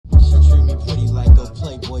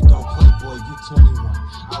21.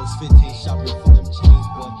 I was 15 shopping for them chains,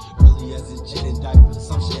 but early as a gin and diapers,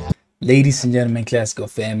 some shit happened. Ladies and gentlemen, classical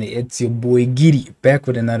family, it's your boy GIDI back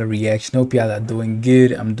with another reaction. Hope y'all are doing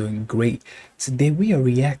good. I'm doing great. Today we are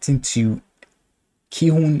reacting to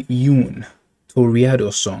Kihun Yoon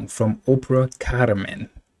Laurent song from opera Carmen.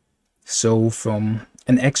 So from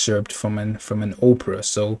an excerpt from an opera.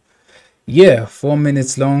 So yeah, 4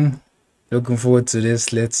 minutes long. Looking forward to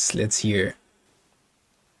this. Let's hear.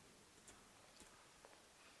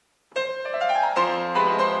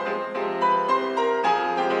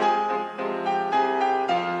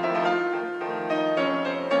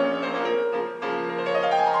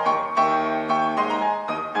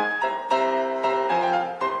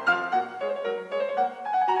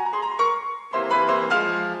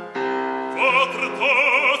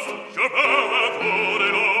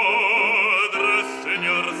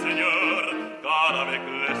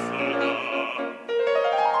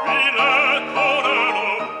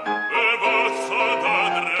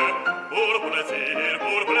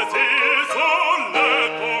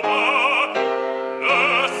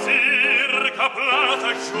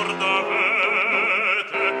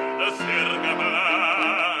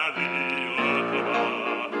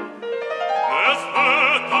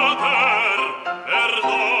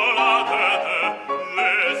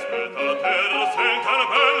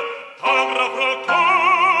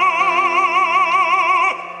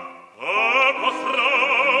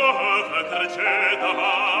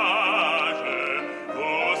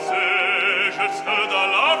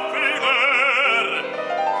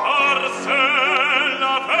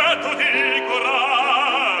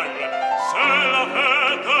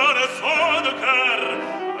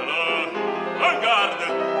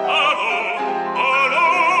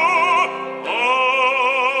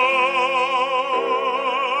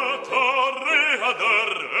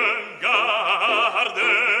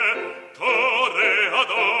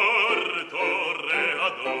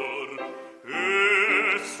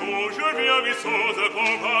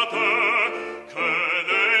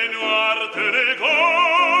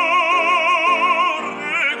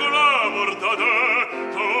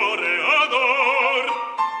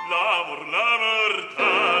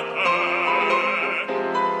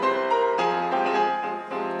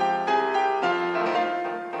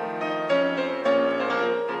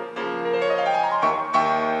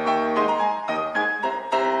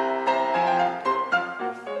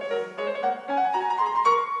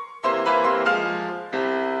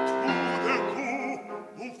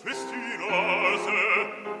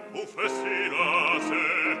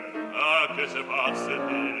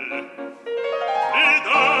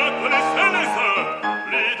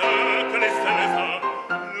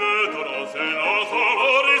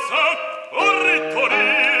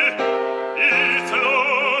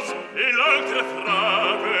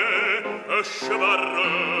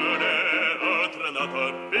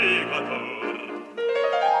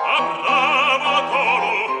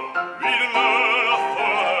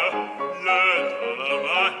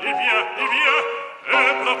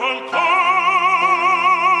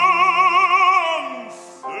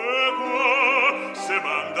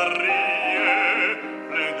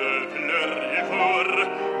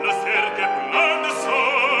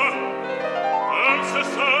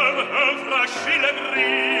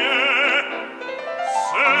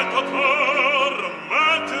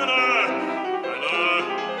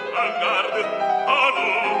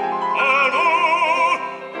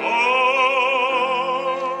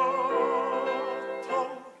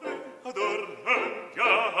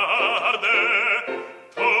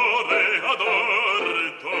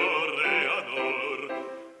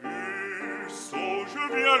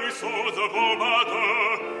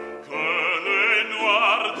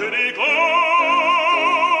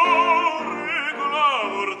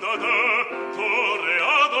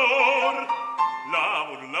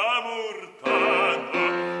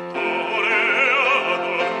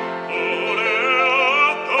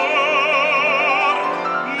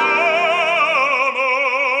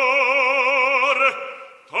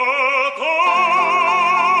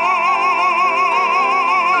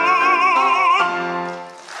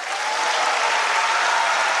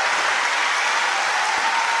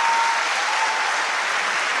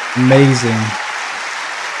 Amazing.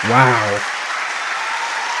 Wow.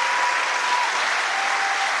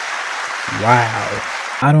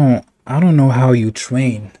 I don't know how you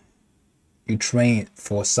train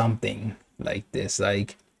for something like this.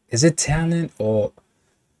 Like, is it talent or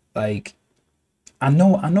like, I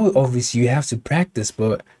know obviously you have to practice,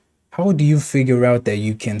 but how do you figure out that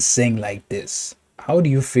you can sing like this? How do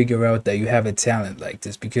you figure out that you have a talent like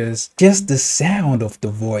this? Because just the sound of the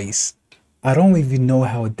voice I don't even know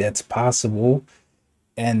how that's possible.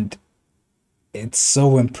 And it's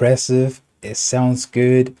so impressive. It sounds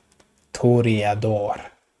good. Toreador.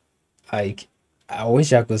 Like, I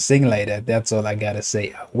wish I could sing like that. That's all I gotta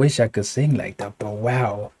say. I wish I could sing like that. But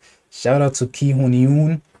wow. Shout out to Kihun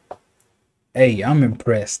Yoon. Hey, I'm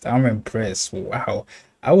impressed. I'm impressed. Wow.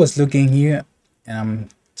 I was looking here and I'm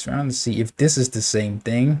trying to see if this is the same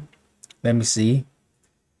thing. Let me see.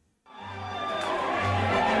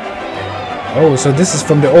 Oh, so this is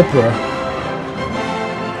from the opera.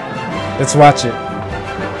 Let's watch it.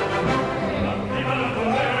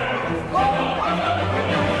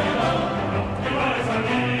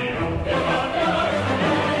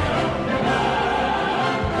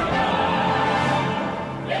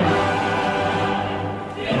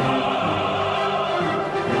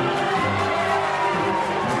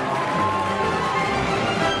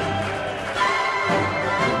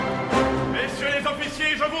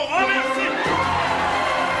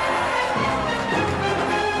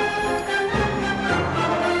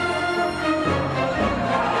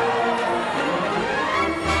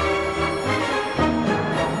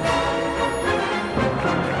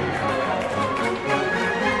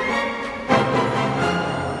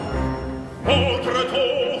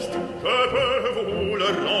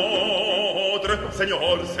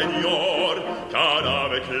 Seigneur, Seigneur, car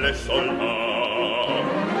avec les soldats,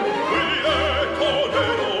 oui, les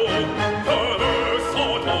toreros peuvent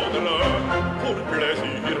s'entendre. Pour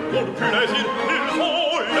plaisir, ils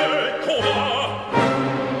font les combats.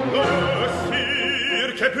 Le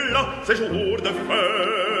cirque est plein, c'est jour de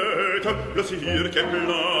fête. Le cirque est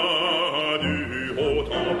plein du haut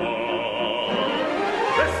en bas.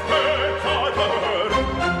 Les spectateurs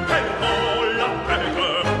perdent la tête.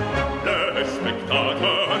 Les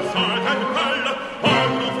spectateurs s'interpellent à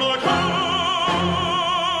gros fracas.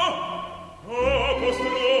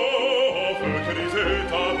 Apostrophe, cris et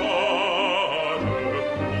tapage,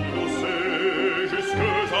 poussés jusque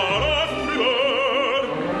à la fureur.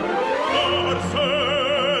 Car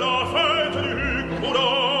c'est la fête du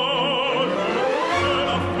courage, c'est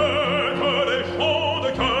la fête des gens de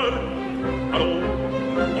cœur.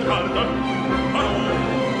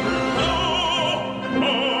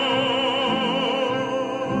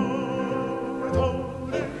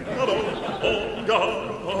 Allons, on garde,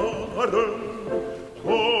 allons.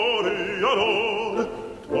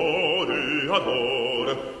 Toreador,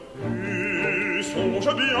 il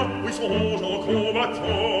songe bien, oui, songe en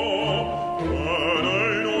combattant, un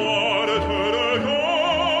œil noir te regarde,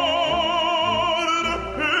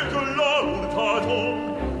 et que l'amour t'attend.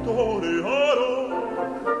 Toreador,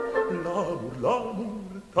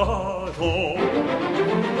 l'amour t'attend.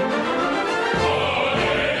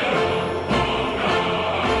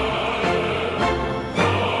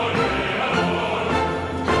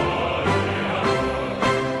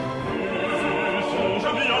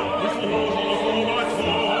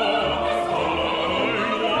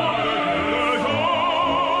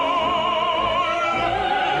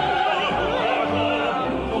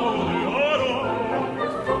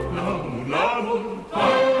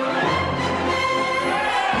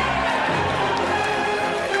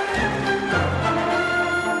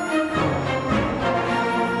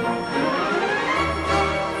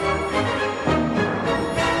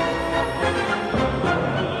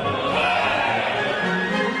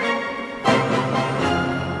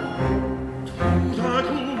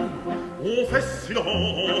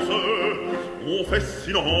 On fait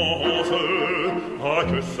silence, ah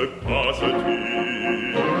que se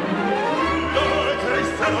passe-t-il? Le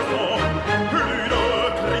triste enfant, plus le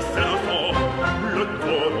triste enfant, le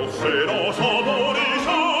taureau s'élance en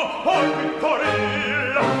bondissant, oh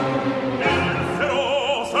victoril! Il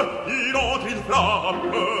s'élance, il entre, il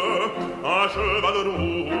frappe, un cheval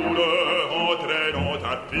roule, entraînant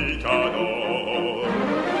un picador.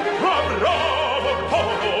 Ah bravo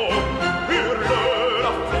taureau!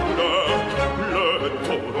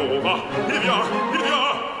 Il vient,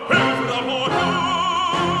 et frappe encore.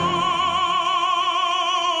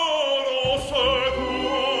 On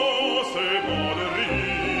secoue ses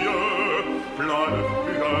banderilles, plein de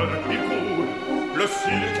fureur, il court, le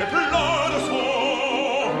cirque est plein de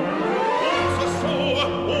sang. On se sauve,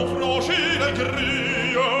 on franchit les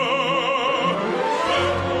grilles, c'est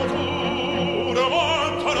ton tour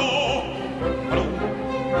maintenant. Allons,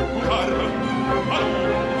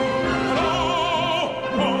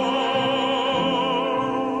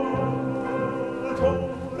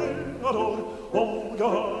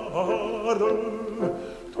 Carme, allons.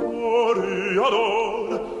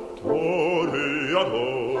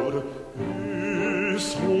 Toreador, il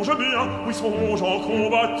songe bien, oui, songe en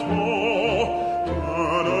combattant,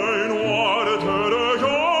 un œil noir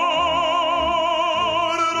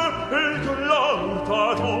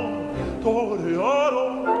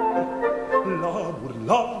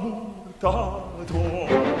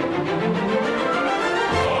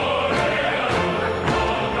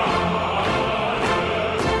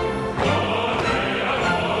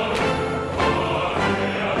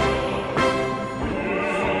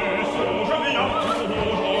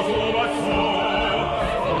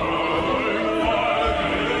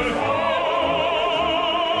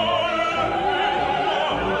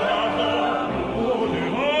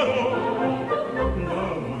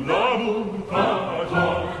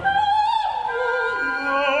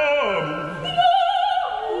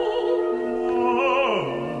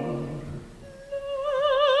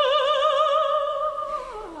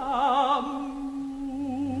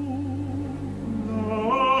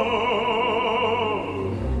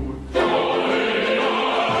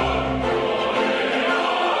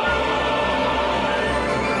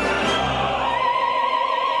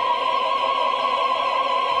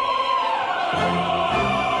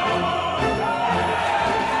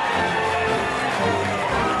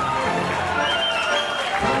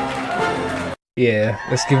Yeah,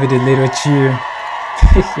 let's give it a little cheer.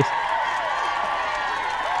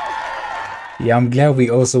 Yeah, I'm glad we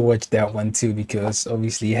also watched that one too, because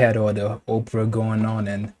obviously it had all the opera going on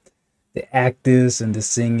and the actors and the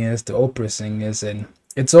singers, the opera singers, and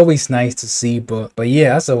it's always nice to see. But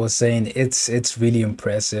yeah, as I was saying, it's really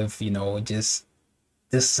impressive, you know, just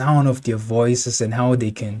the sound of their voices and how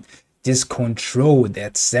they can just control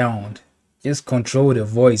that sound, just control the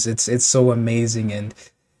voice. It's so amazing. And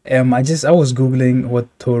I was googling what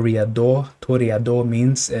toreador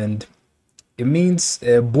means, and it means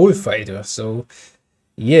bullfighter. So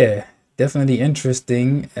yeah, definitely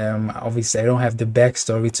interesting. Obviously I don't have the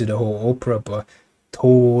backstory to the whole opera, but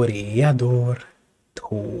toreador,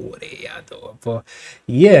 toreador. But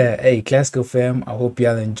yeah, hey, classical fam, I hope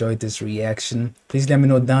y'all enjoyed this reaction. Please let me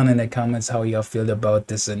know down in the comments how y'all feel about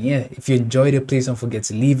this. And yeah, if you enjoyed it, please don't forget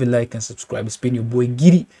to leave a like and subscribe. It's been your boy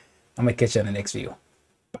GIDI. I'm gonna catch you on the next video.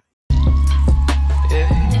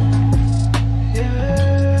 Yeah.